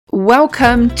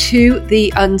Welcome to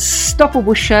the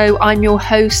Unstoppable Show. I'm your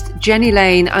host, Jenny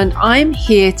Lane, and I'm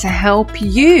here to help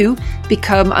you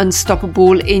become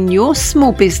unstoppable in your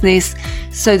small business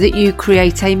so that you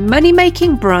create a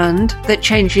money-making brand that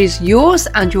changes yours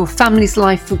and your family's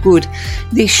life for good.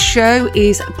 This show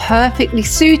is perfectly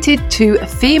suited to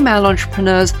female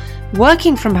entrepreneurs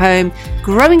working from home,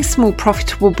 growing small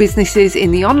profitable businesses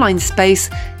in the online space.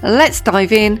 Let's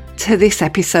dive in to this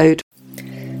episode.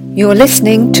 You're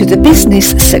listening to the Business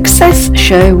Success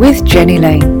Show with Jenny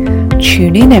Lane.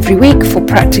 Tune in every week for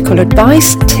practical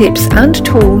advice, tips and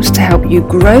tools to help you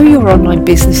grow your online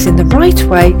business in the right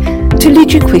way to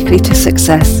lead you quickly to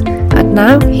success. And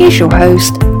now, here's your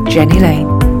host, Jenny Lane.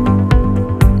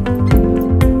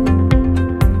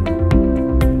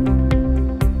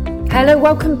 Hello,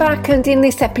 welcome back. And in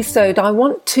this episode, I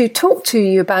want to talk to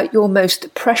you about your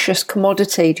most precious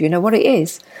commodity. Do you know what it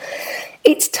is?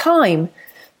 It's time.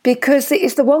 Because it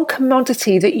is the one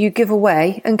commodity that you give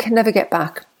away and can never get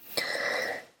back.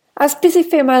 As busy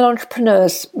female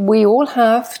entrepreneurs, we all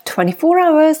have 24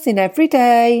 hours in every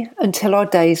day until our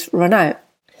days run out.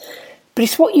 But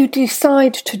it's what you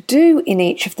decide to do in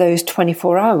each of those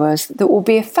 24 hours that will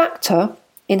be a factor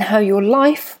in how your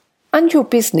life and your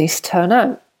business turn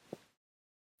out.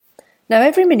 Now,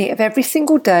 every minute of every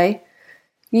single day,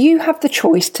 you have the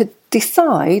choice to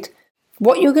decide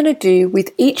what you're going to do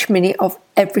with each minute of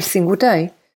every single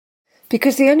day.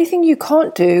 Because the only thing you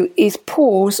can't do is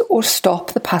pause or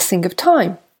stop the passing of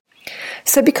time.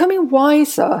 So becoming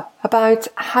wiser about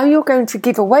how you're going to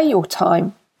give away your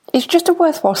time is just a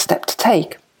worthwhile step to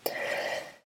take.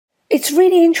 It's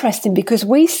really interesting because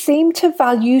we seem to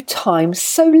value time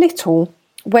so little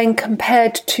when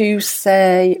compared to,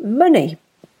 say, money.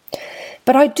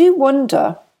 But I do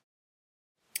wonder,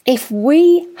 if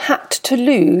we had to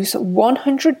lose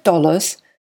 $100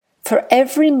 for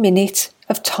every minute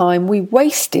of time we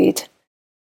wasted,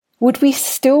 would we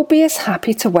still be as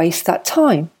happy to waste that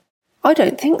time? I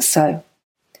don't think so.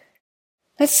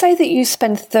 Let's say that you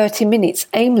spend 30 minutes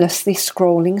aimlessly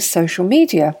scrolling social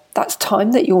media. That's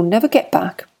time that you'll never get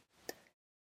back.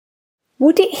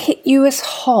 Would it hit you as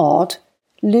hard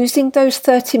losing those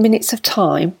 30 minutes of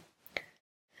time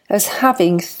as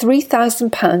having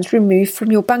 £3,000 removed from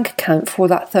your bank account for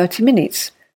that 30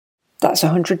 minutes? That's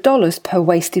 $100 per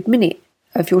wasted minute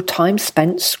of your time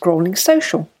spent scrolling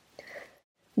social.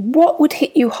 What would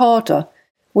hit you harder?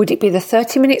 Would it be the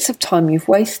 30 minutes of time you've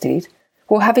wasted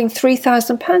or having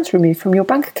 £3,000 removed from your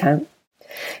bank account?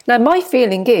 Now, my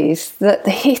feeling is that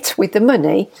the hit with the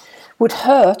money would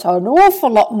hurt an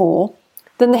awful lot more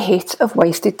than the hit of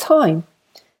wasted time.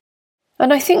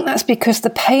 And I think that's because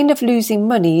the pain of losing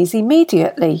money is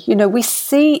immediately. We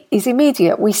see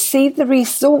the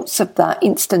results of that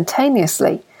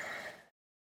instantaneously.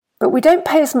 But we don't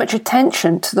pay as much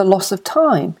attention to the loss of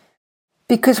time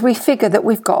because we figure that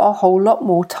we've got a whole lot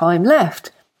more time left.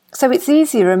 So it's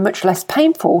easier and much less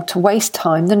painful to waste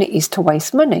time than it is to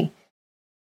waste money.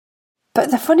 But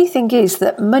the funny thing is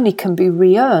that money can be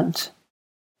re-earned,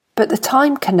 but the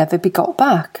time can never be got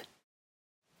back.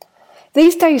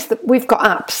 These days we've got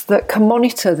apps that can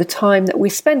monitor the time that we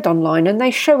spend online, and they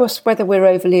show us whether we're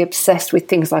overly obsessed with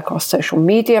things like our social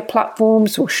media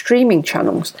platforms or streaming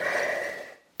channels.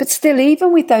 But still,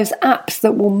 even with those apps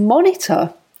that will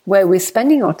monitor where we're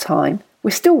spending our time,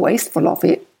 we're still wasteful of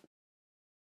it.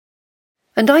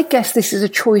 And I guess this is a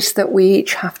choice that we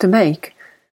each have to make,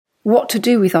 what to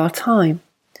do with our time.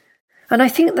 And I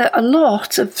think that a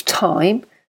lot of time,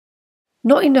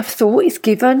 not enough thought is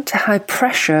given to how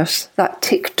precious that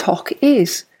tick-tock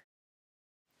is.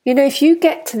 If you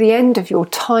get to the end of your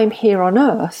time here on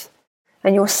earth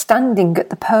and you're standing at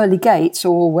the pearly gates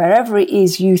or wherever it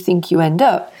is you think you end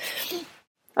up,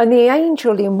 and the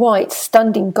angel in white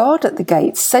standing guard at the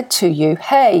gates said to you,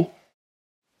 "Hey,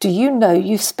 do you know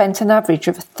you've spent an average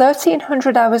of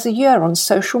 1,300 hours a year on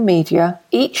social media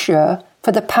each year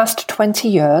for the past 20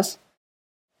 years?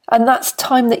 And that's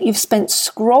time that you've spent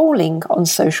scrolling on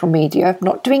social media,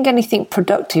 not doing anything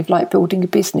productive like building a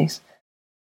business.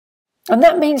 And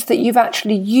that means that you've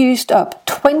actually used up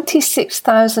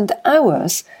 26,000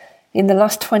 hours in the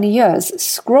last 20 years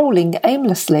scrolling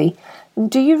aimlessly.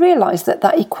 And do you realise that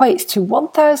that equates to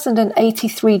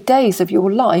 1,083 days of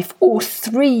your life or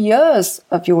 3 years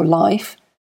of your life?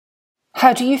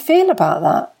 How do you feel about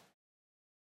that?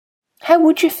 How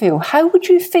would you feel? How would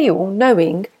you feel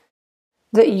knowing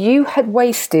that you had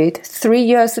wasted 3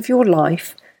 years of your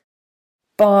life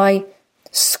by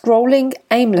scrolling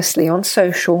aimlessly on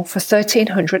social for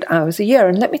 1,300 hours a year?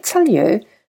 And let me tell you,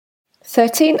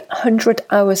 1,300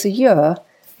 hours a year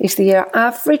is the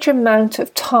average amount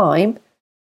of time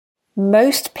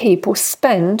most people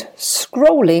spend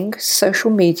scrolling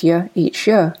social media each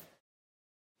year.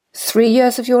 3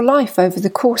 years of your life over the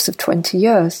course of 20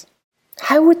 years.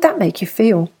 How would that make you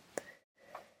feel?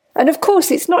 And of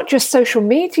course, it's not just social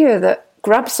media that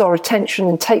grabs our attention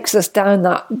and takes us down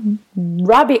that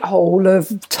rabbit hole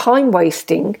of time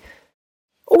wasting.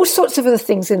 All sorts of other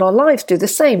things in our lives do the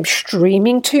same.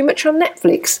 Streaming too much on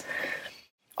Netflix,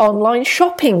 online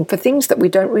shopping for things that we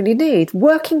don't really need,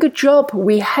 working a job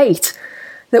we hate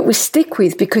that we stick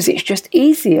with because it's just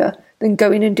easier than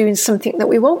going and doing something that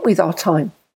we want with our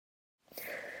time.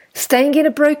 Staying in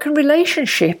a broken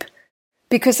relationship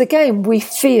because, again, we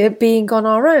fear being on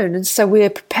our own, and so we're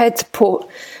prepared to put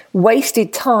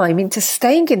wasted time into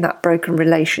staying in that broken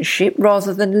relationship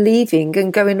rather than leaving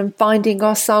and going and finding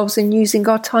ourselves and using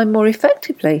our time more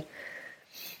effectively.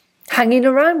 Hanging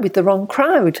around with the wrong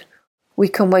crowd. We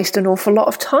can waste an awful lot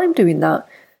of time doing that.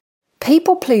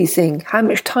 People pleasing. How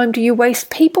much time do you waste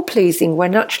people pleasing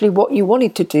when actually what you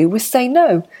wanted to do was say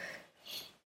no?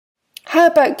 How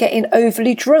about getting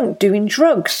overly drunk, doing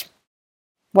drugs?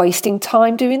 Wasting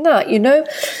time doing that,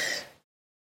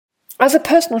 As a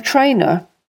personal trainer,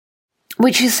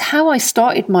 which is how I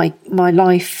started my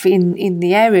life in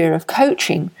the area of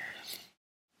coaching,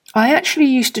 I actually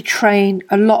used to train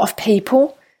a lot of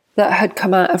people that had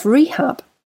come out of rehab.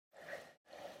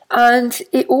 And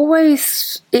it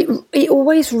always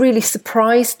really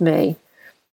surprised me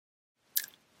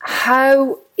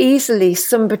how easily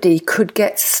somebody could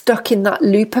get stuck in that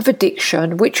loop of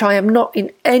addiction, which I am not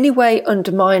in any way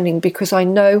undermining, because I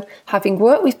know, having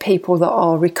worked with people that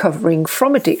are recovering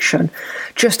from addiction,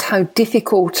 just how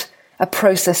difficult a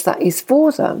process that is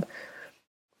for them.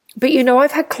 But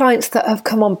I've had clients that have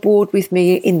come on board with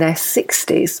me in their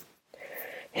 60s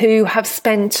who have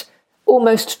spent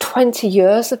almost 20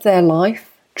 years of their life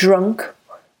drunk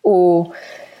or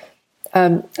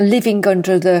living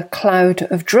under the cloud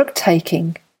of drug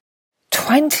taking.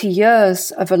 20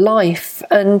 years of a life.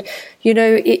 And,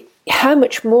 how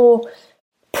much more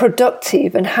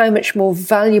productive and how much more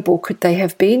valuable could they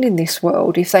have been in this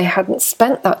world if they hadn't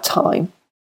spent that time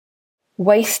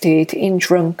wasted in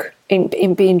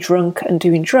being drunk and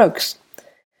doing drugs.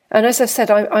 And as I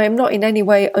said, I am not in any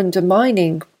way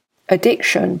undermining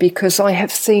addiction, because I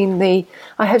have seen the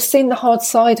hard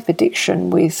side of addiction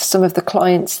with some of the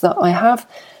clients that I have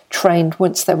trained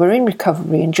once they were in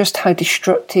recovery, and just how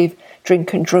destructive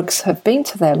drink and drugs have been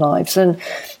to their lives. And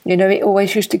it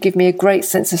always used to give me a great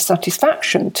sense of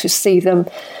satisfaction to see them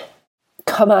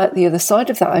come out the other side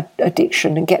of that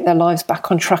addiction and get their lives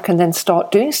back on track, and then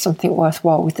start doing something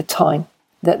worthwhile with the time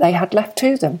that they had left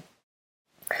to them.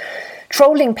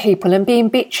 Trolling people and being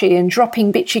bitchy and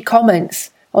dropping bitchy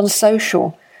comments on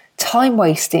social, time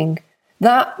wasting,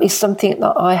 that is something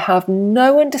that I have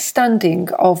no understanding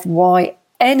of why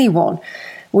anyone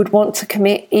would want to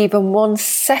commit even 1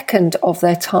 second of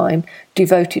their time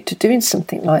devoted to doing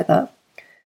something like that.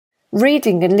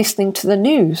 Reading and listening to the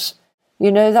news,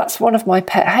 that's one of my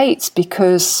pet hates,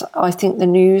 because I think the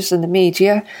news and the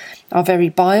media are very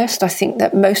biased. I think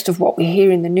that most of what we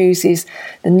hear in the news is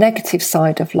the negative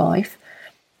side of life.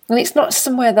 And it's not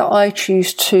somewhere that I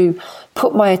choose to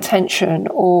put my attention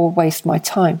or waste my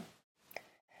time.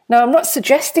 Now, I'm not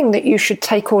suggesting that you should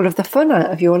take all of the fun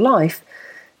out of your life,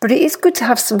 but it is good to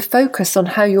have some focus on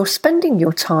how you're spending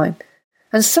your time.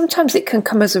 And sometimes it can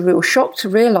come as a real shock to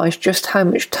realise just how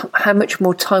much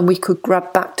more time we could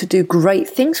grab back to do great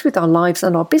things with our lives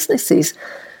and our businesses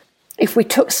if we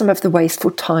took some of the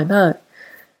wasteful time out.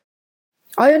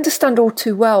 I understand all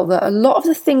too well that a lot of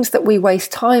the things that we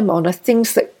waste time on are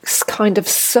things that kind of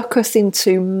suck us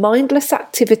into mindless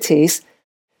activities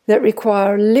that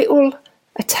require little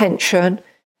attention,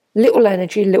 little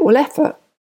energy, little effort.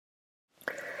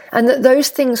 And that those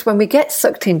things, when we get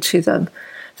sucked into them,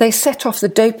 they set off the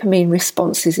dopamine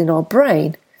responses in our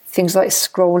brain. Things like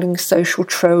scrolling, social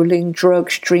trolling,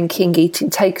 drugs, drinking, eating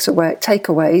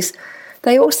takeaways.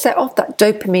 They all set off that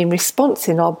dopamine response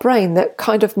in our brain that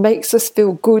kind of makes us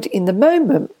feel good in the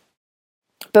moment.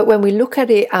 But when we look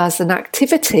at it as an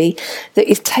activity that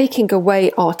is taking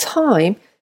away our time,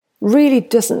 really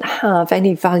doesn't have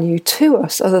any value to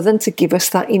us other than to give us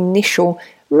that initial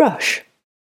rush.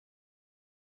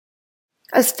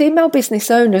 As female business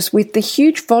owners, with the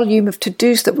huge volume of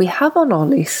to-dos that we have on our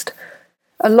list,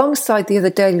 alongside the other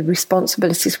daily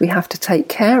responsibilities we have to take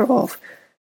care of,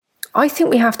 I think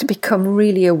we have to become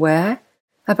really aware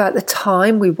about the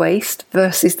time we waste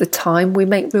versus the time we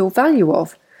make real value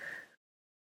of.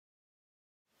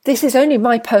 This is only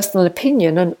my personal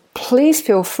opinion, and please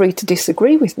feel free to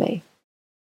disagree with me.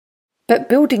 But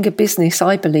building a business,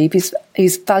 I believe,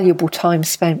 is valuable time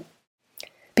spent.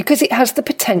 because it has the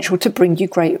potential to bring you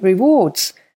great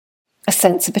rewards, a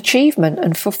sense of achievement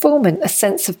and fulfillment, a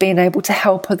sense of being able to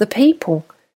help other people,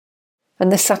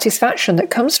 and the satisfaction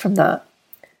that comes from that.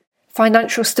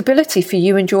 Financial stability for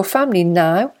you and your family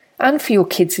now and for your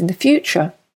kids in the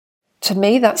future. To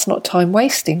me, that's not time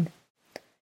wasting.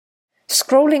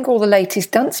 Scrolling all the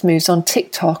latest dance moves on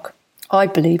TikTok, I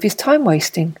believe, is time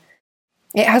wasting.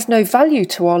 It has no value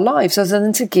to our lives other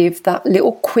than to give that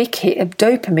little quick hit of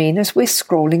dopamine as we're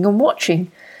scrolling and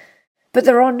watching. But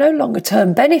there are no longer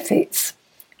term benefits,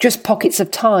 just pockets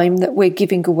of time that we're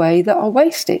giving away that are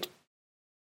wasted.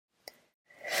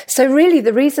 So really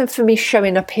the reason for me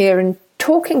showing up here and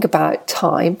talking about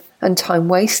time and time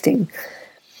wasting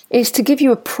is to give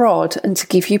you a prod and to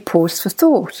give you pause for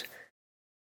thought.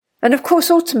 And of course,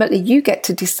 ultimately, you get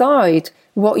to decide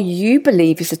what you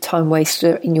believe is a time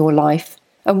waster in your life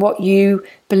and what you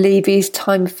believe is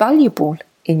time valuable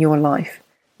in your life.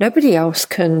 Nobody else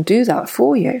can do that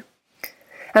for you.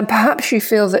 And perhaps you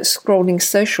feel that scrolling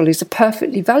social is a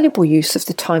perfectly valuable use of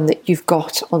the time that you've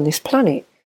got on this planet.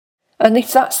 And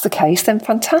if that's the case, then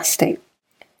fantastic.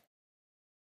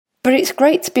 But it's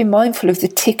great to be mindful of the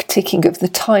ticking of the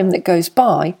time that goes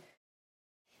by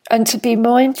and to be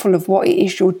mindful of what it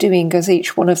is you're doing as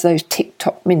each one of those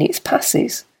TikTok minutes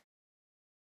passes.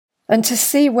 And to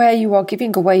see where you are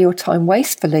giving away your time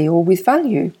wastefully or with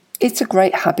value. It's a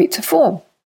great habit to form.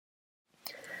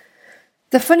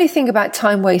 The funny thing about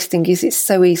time wasting is it's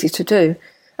so easy to do.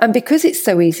 And because it's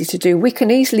so easy to do, we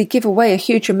can easily give away a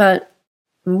huge amount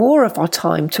more of our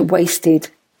time to wasted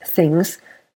things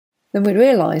than we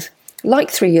realise, like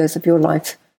 3 years of your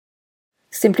life,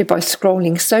 simply by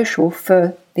scrolling social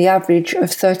for the average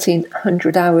of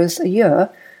 1,300 hours a year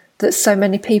that so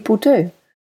many people do.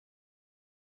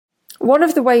 One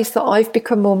of the ways that I've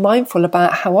become more mindful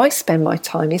about how I spend my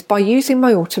time is by using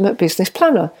my Ultimate Business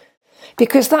Planner,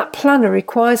 because that planner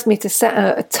requires me to set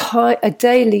out a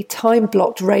daily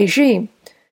time-blocked regime.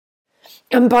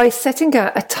 And by setting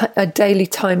out a daily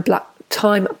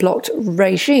time-blocked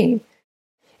regime,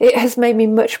 it has made me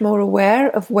much more aware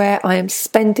of where I am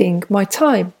spending my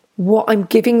time, what I'm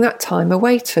giving that time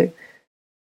away to.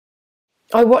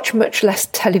 I watch much less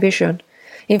television.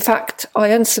 In fact, I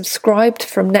unsubscribed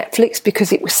from Netflix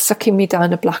because it was sucking me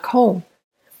down a black hole.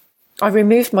 I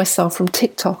removed myself from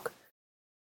TikTok.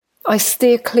 I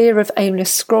steer clear of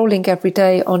aimless scrolling every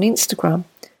day on Instagram.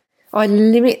 I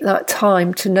limit that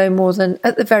time to no more than,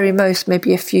 at the very most,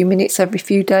 maybe a few minutes every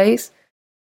few days.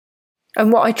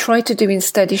 And what I try to do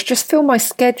instead is just fill my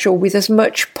schedule with as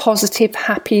much positive,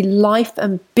 happy life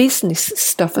and business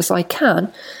stuff as I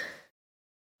can,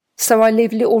 so I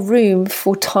leave little room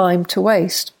for time to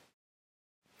waste.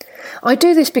 I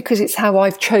do this because it's how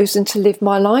I've chosen to live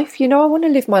my life. You know, I want to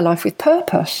live my life with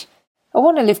purpose. I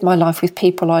want to live my life with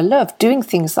people I love, doing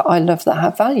things that I love that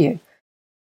have value.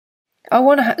 I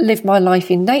want to live my life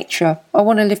in nature. I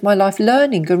want to live my life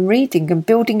learning and reading and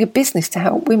building a business to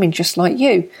help women just like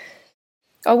you.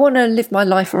 I want to live my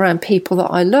life around people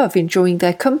that I love, enjoying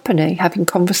their company, having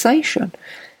conversation.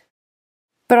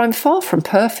 But I'm far from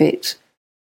perfect.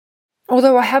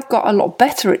 Although I have got a lot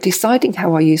better at deciding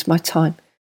how I use my time.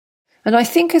 And I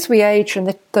think as we age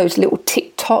and those little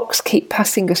TikToks keep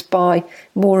passing us by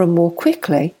more and more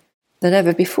quickly than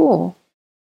ever before,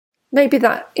 maybe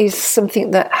that is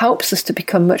something that helps us to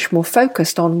become much more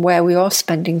focused on where we are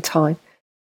spending time.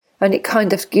 And it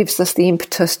kind of gives us the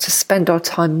impetus to spend our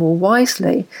time more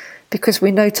wisely because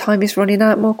we know time is running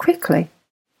out more quickly.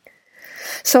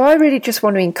 So I really just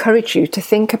want to encourage you to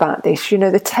think about this. You know,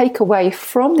 the takeaway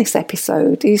from this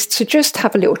episode is to just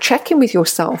have a little check-in with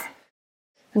yourself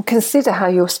and consider how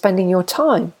you're spending your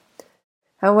time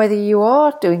and whether you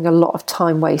are doing a lot of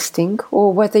time wasting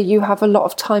or whether you have a lot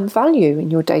of time value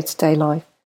in your day-to-day life.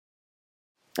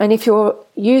 And if you're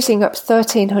using up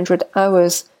 1,300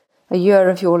 hours a year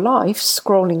of your life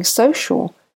scrolling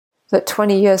social, that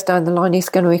 20 years down the line is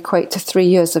going to equate to 3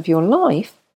 years of your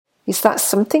life, is that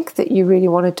something that you really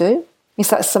want to do? Is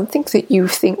that something that you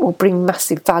think will bring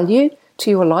massive value to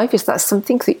your life? Is that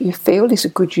something that you feel is a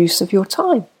good use of your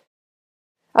time?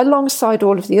 Alongside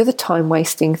all of the other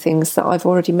time-wasting things that I've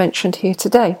already mentioned here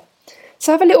today.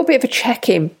 So have a little bit of a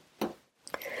check-in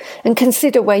and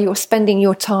consider where you're spending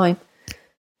your time,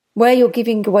 where you're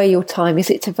giving away your time.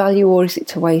 Is it to value or is it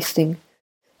to wasting?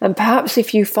 And perhaps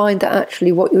if you find that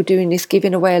actually what you're doing is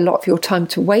giving away a lot of your time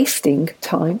to wasting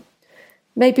time,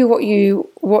 maybe what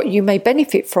you may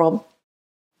benefit from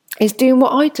is doing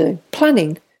what I do,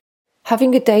 planning.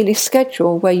 Having a daily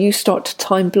schedule where you start to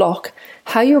time block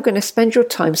how you're going to spend your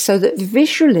time so that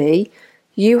visually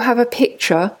you have a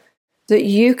picture that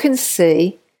you can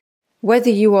see whether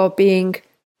you are being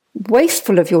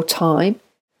wasteful of your time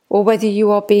or whether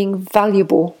you are being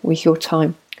valuable with your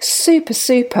time. Super,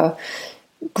 super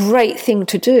great thing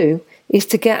to do is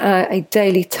to get a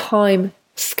daily time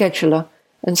scheduler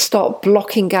and start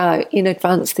blocking out in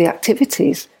advance the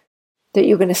activities that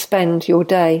you're going to spend your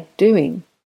day doing.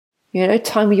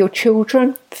 Time with your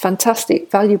children, fantastic,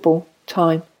 valuable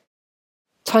time.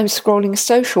 Time scrolling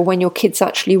social when your kids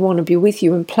actually want to be with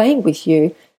you and playing with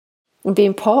you and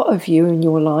being part of you in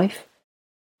your life.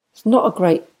 It's not a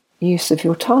great use of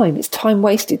your time. It's time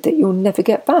wasted that you'll never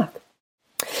get back.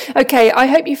 Okay, I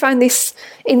hope you found this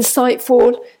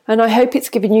insightful and I hope it's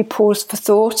given you pause for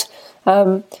thought.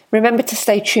 Remember to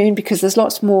stay tuned because there's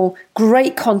lots more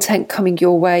great content coming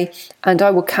your way and I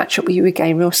will catch up with you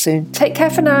again real soon. Take care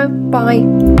for now. Bye.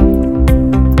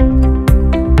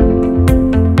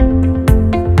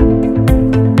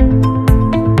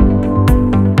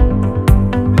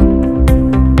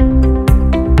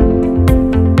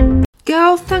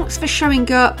 Girl, thanks for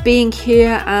showing up, being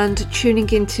here and tuning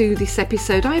into this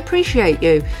episode. I appreciate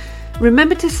you.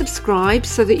 Remember to subscribe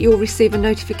so that you'll receive a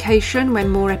notification when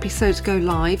more episodes go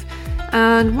live.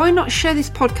 And why not share this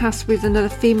podcast with another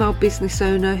female business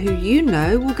owner who you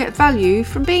know will get value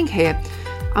from being here.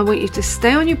 I want you to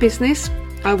stay on your business.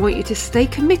 I want you to stay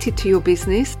committed to your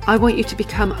business. I want you to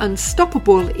become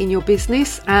unstoppable in your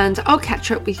business. And I'll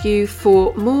catch up with you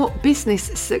for more business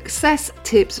success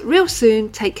tips real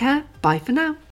soon. Take care. Bye for now.